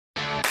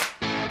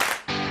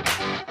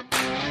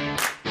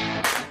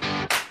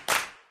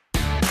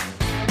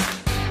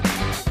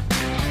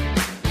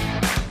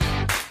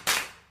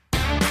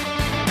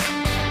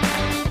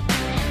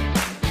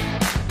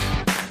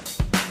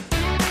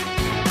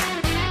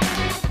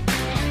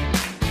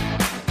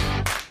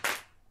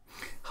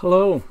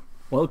Hello,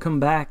 welcome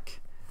back.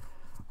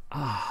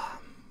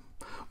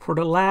 For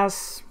the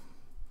last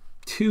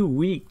 2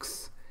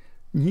 weeks,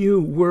 new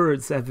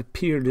words have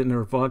appeared in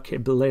our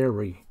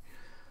vocabulary.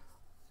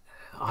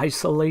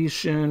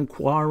 Isolation,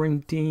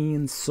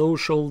 quarantine,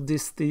 social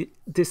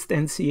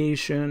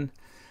distanciation,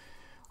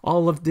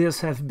 all of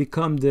this have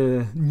become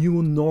the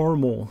new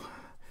normal.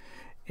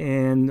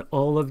 And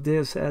all of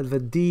this has a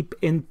deep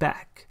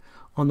impact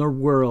on our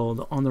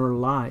world, on our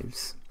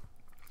lives.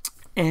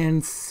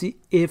 And see,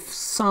 if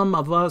some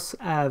of us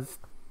have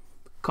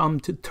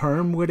come to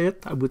term with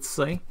it, I would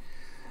say,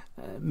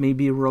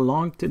 maybe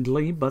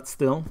reluctantly, but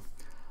still,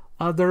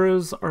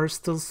 others are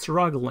still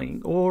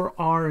struggling or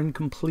are in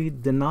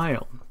complete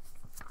denial.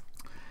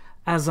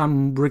 As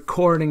I'm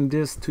recording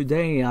this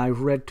today, I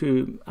read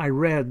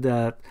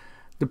that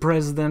the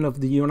President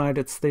of the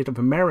United States of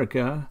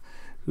America,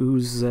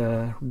 who's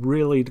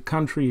really, the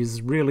country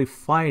is really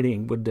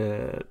fighting with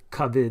the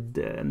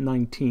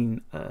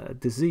COVID-19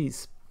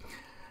 disease.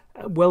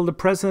 Well, the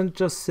president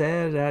just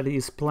said that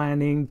he's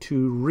planning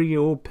to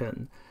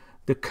reopen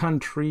the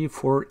country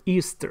for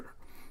Easter,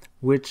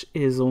 which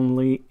is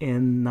only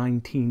in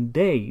 19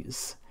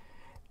 days.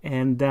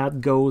 And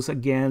that goes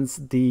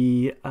against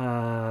the,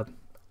 I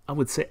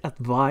would say,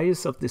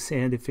 advice of the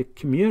scientific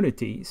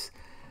communities.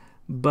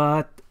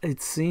 But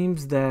it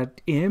seems that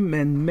him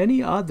and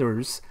many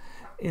others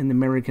in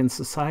American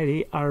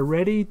society are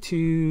ready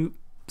to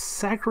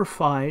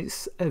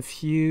sacrifice a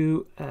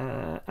few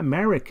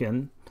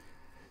Americans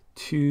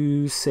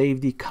to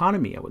save the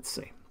economy, I would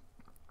say.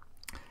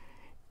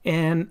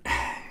 And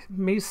it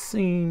may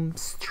seem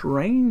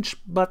strange,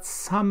 but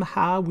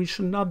somehow we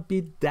should not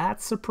be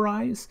that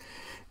surprised,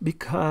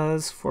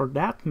 because for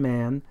that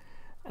man,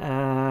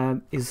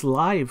 his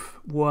life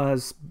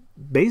was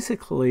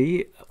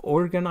basically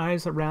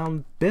organized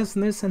around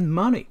business and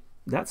money.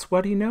 That's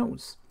what he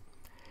knows.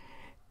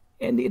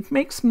 And it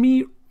makes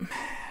me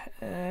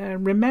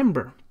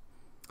remember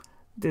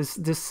this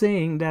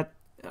saying that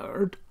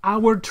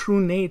our true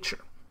nature,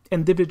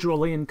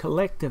 individually and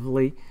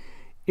collectively,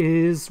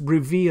 is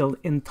revealed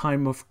in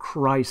time of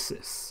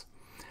crisis,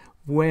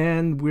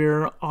 when we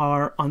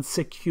are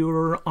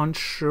insecure,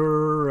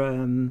 unsure,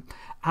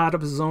 out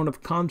of a zone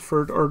of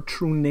comfort. Our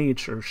true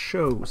nature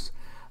shows.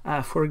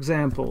 For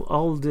example,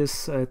 all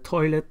this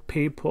toilet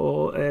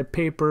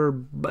paper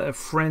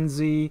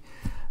frenzy.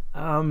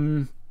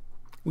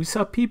 We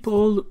saw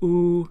people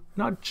who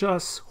not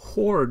just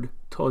hoard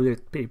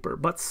toilet paper,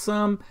 but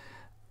some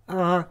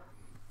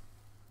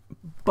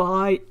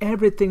buy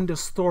everything the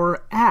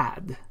store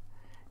had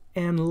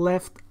and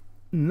left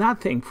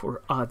nothing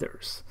for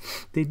others.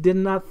 They did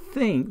not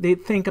think. They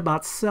think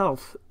about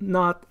self,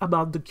 not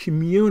about the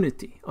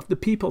community of the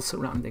people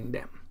surrounding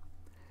them.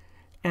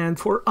 And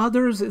for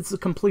others, it's the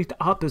complete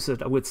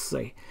opposite, I would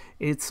say.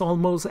 It's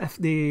almost if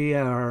they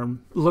are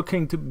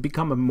looking to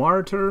become a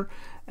martyr,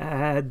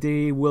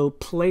 they will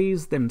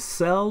place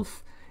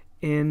themselves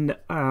in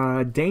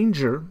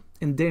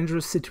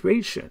dangerous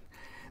situation,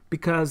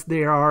 because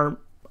they are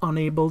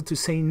unable to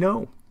say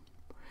no,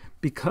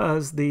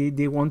 because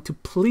they want to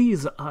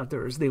please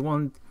others, they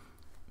want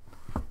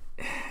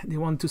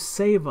to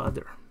save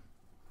others.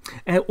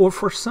 Or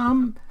for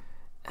some,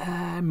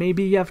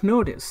 maybe you have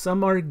noticed,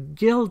 some are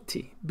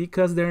guilty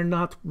because they're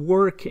not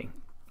working,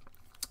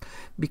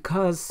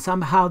 because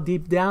somehow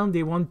deep down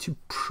they want to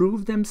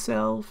prove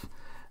themselves,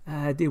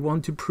 they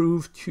want to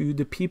prove to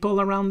the people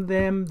around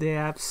them they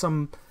have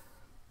some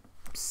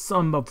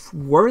of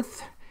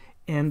worth,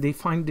 and they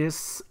find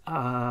this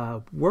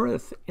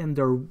worth in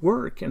their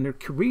work and their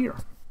career.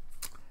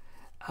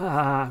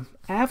 I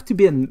have to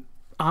be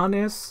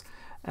honest,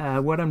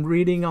 what I'm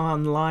reading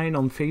online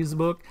on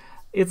Facebook,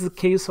 it's the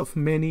case of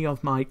many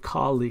of my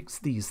colleagues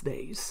these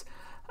days.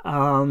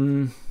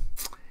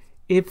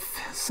 If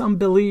some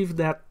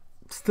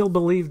still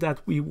believe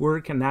that we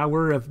work an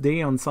hour a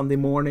day on Sunday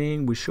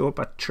morning, we show up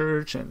at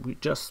church and we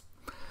just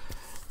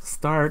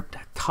start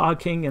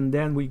talking and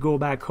then we go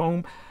back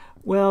home.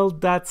 Well,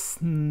 that's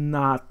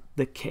not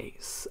the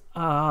case.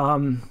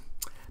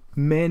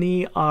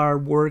 Many are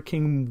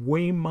working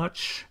way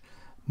much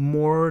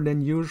more than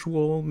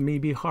usual,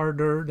 maybe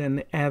harder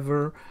than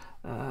ever.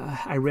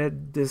 I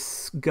read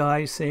this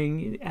guy saying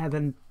he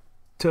hadn't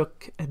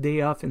took a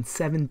day off in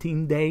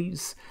 17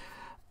 days.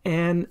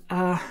 And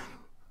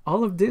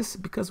all of this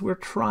because we're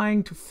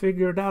trying to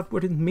figure out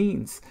what it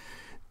means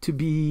to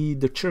be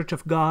the Church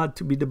of God,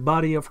 to be the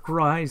body of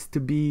Christ, to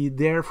be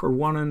there for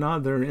one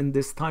another in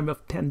this time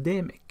of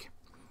pandemic.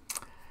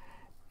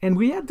 And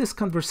we had this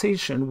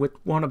conversation with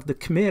one of the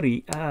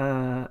committee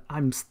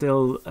I'm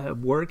still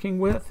working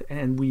with,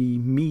 and we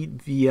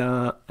meet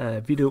via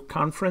video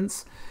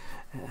conference,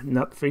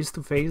 not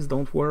face-to-face,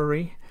 don't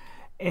worry.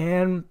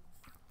 And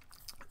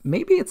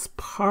maybe it's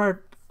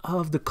part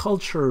of the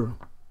culture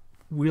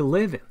we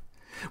live in.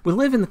 We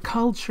live in a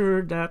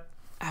culture that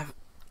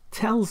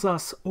tells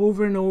us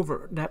over and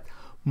over that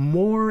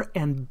more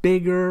and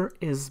bigger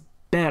is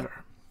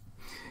better,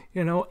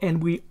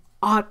 and we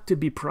ought to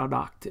be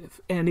productive,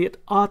 and it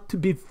ought to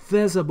be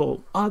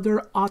visible.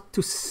 Others ought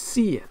to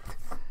see it.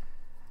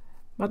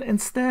 But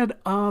instead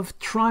of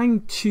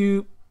trying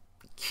to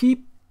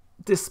keep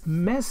this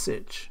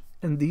message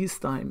in these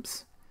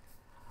times,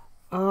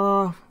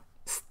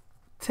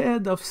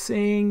 instead of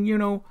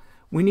saying,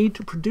 we need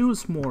to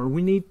produce more,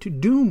 we need to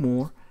do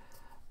more,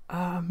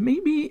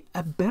 maybe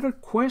a better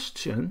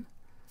question,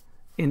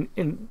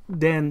 and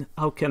then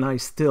how can I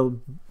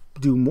still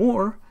do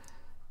more?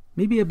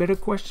 Maybe a better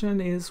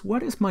question is,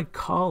 what is my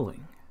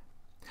calling?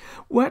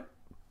 What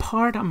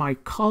part am I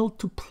called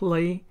to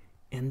play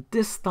in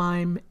this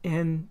time,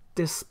 in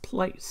this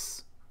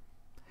place?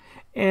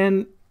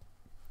 And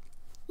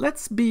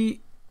let's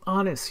be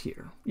honest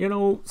here.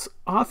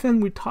 Often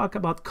we talk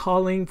about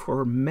calling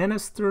for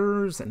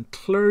ministers and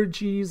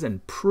clergies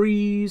and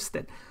priests,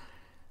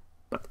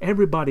 but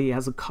everybody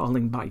has a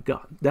calling by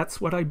God. That's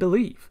what I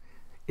believe.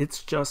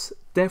 It's just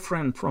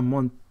different from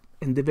one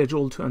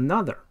individual to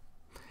another.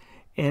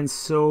 And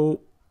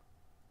so,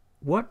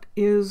 what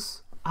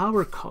is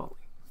our calling?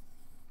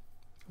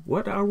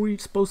 What are we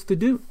supposed to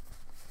do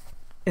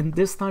in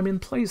this time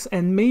and place?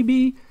 And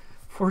maybe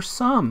for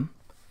some,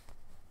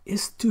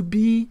 is to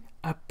be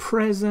a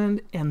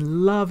present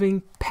and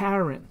loving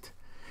parent,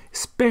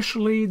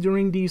 especially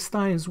during these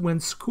times when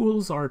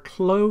schools are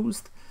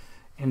closed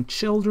and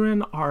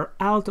children are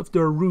out of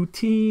their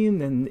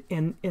routine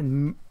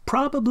and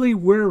probably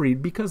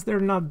worried because they're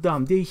not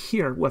dumb. They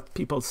hear what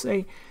people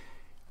say.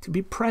 To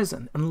be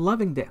present and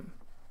loving them,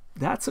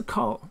 that's a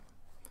call.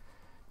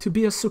 To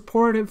be a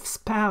supportive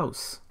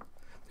spouse.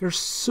 There's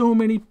so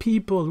many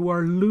people who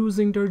are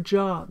losing their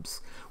jobs,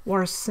 who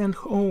are sent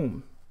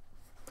home,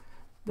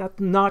 that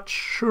not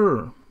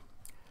sure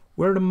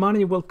where the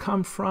money will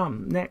come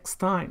from next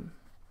time.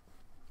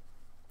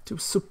 To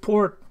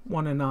support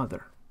one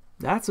another,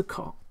 that's a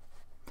call.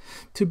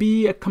 To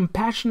be a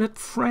compassionate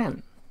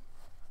friend.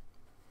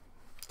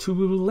 To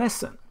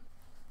listen.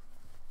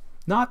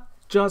 Not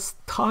just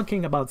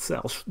talking about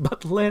self,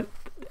 but let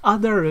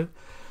other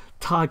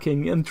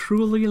talking and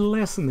truly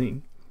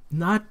listening,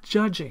 not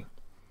judging.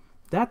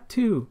 That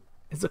too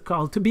is a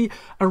call. To be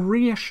a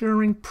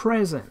reassuring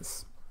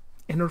presence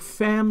in our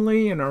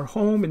family, in our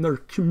home, in our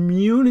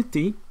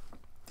community,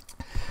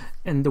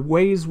 and the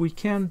ways we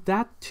can.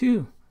 That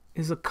too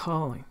is a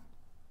calling.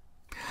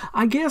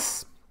 I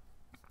guess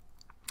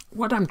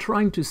what I'm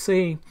trying to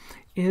say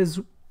is,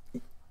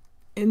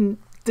 in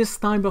this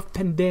time of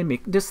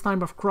pandemic, this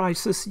time of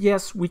crisis,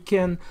 yes, we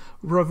can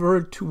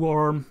revert to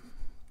our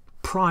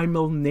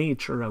primal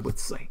nature, I would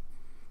say.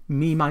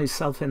 Me,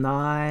 myself, and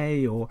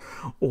I,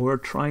 or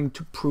trying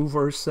to prove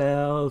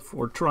ourselves,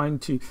 or trying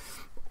to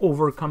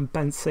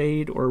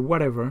overcompensate, or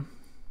whatever.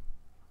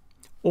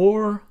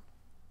 Or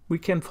we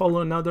can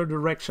follow another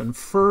direction.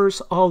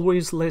 First,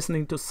 always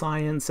listening to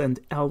science and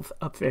health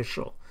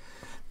official.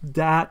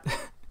 That,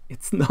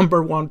 it's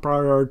number one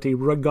priority,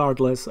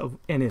 regardless of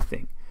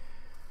anything.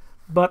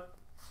 But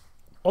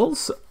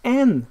also,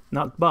 and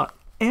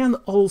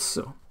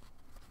also,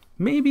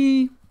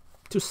 maybe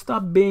to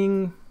stop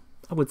being,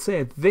 I would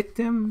say, a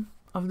victim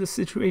of the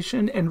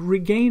situation and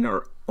regain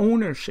our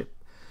ownership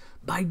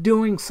by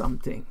doing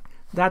something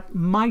that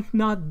might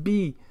not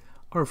be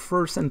our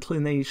first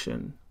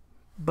inclination,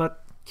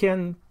 but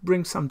can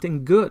bring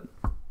something good.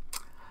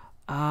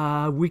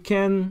 We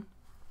can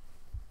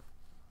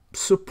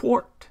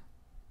support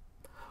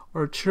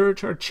our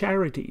church, our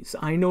charities.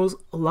 I know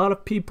a lot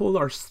of people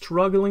are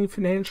struggling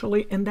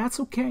financially, and that's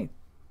okay.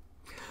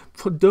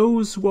 For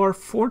those who are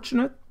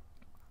fortunate,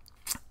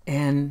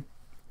 and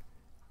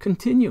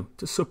continue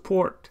to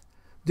support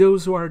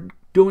those who are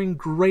doing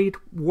great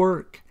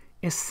work,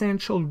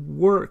 essential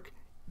work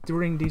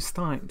during these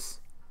times.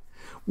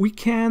 We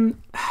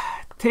can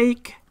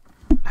take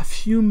a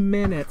few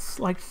minutes,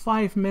 like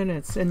 5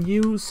 minutes, and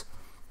use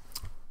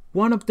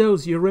one of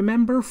those. You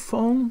remember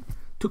phone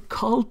to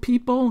call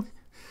people?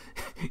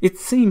 It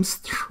seems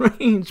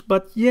strange,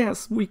 but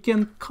yes, we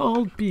can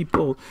call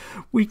people.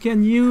 We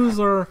can use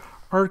our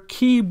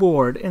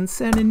keyboard and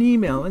send an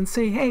email and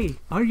say, hey,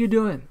 how are you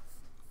doing?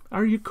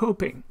 Are you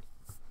coping?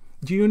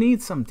 Do you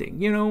need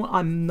something?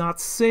 I'm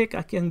not sick.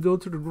 I can go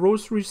to the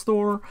grocery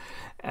store,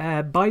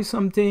 buy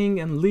something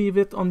and leave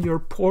it on your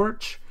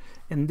porch,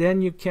 and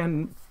then you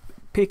can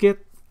pick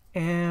it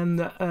and,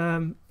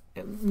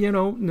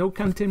 no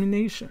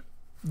contamination.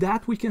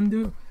 That we can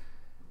do.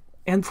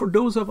 And for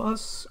those of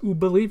us who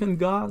believe in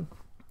God,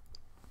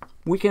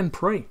 we can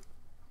pray.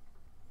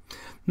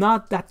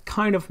 Not that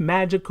kind of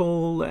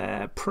magical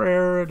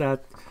prayer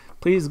that,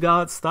 please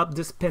God, stop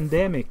this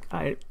pandemic.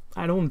 I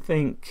don't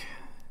think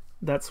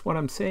that's what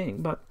I'm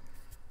saying. But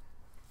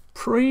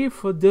pray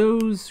for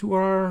those who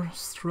are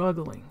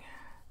struggling.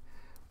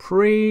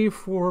 Pray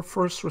for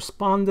first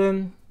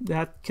responders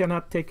that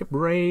cannot take a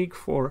break,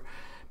 for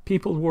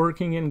people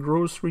working in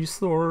grocery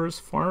stores,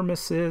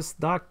 pharmacists,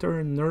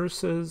 doctors,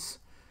 nurses.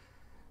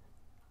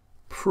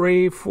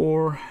 Pray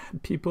for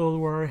people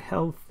who are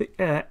healthy,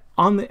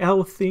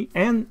 unhealthy,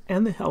 and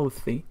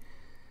healthy.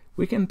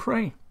 We can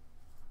pray.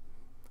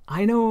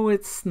 I know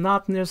it's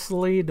not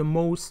necessarily the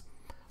most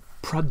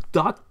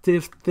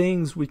productive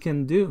things we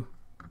can do,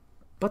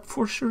 but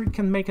for sure it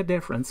can make a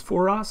difference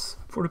for us,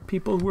 for the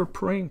people we're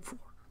praying for.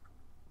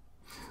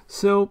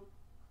 So,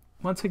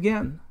 once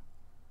again,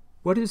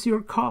 what is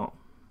your call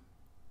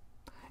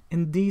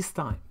in these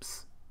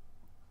times,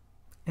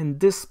 in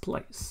this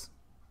place,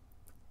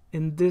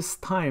 in this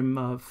time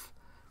of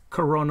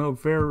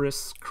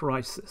coronavirus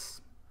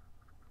crisis?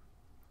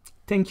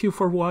 Thank you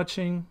for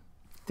watching.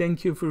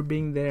 Thank you for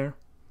being there.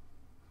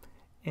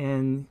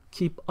 And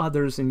keep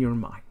others in your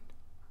mind.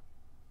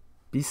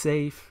 Be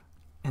safe,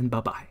 and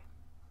bye-bye.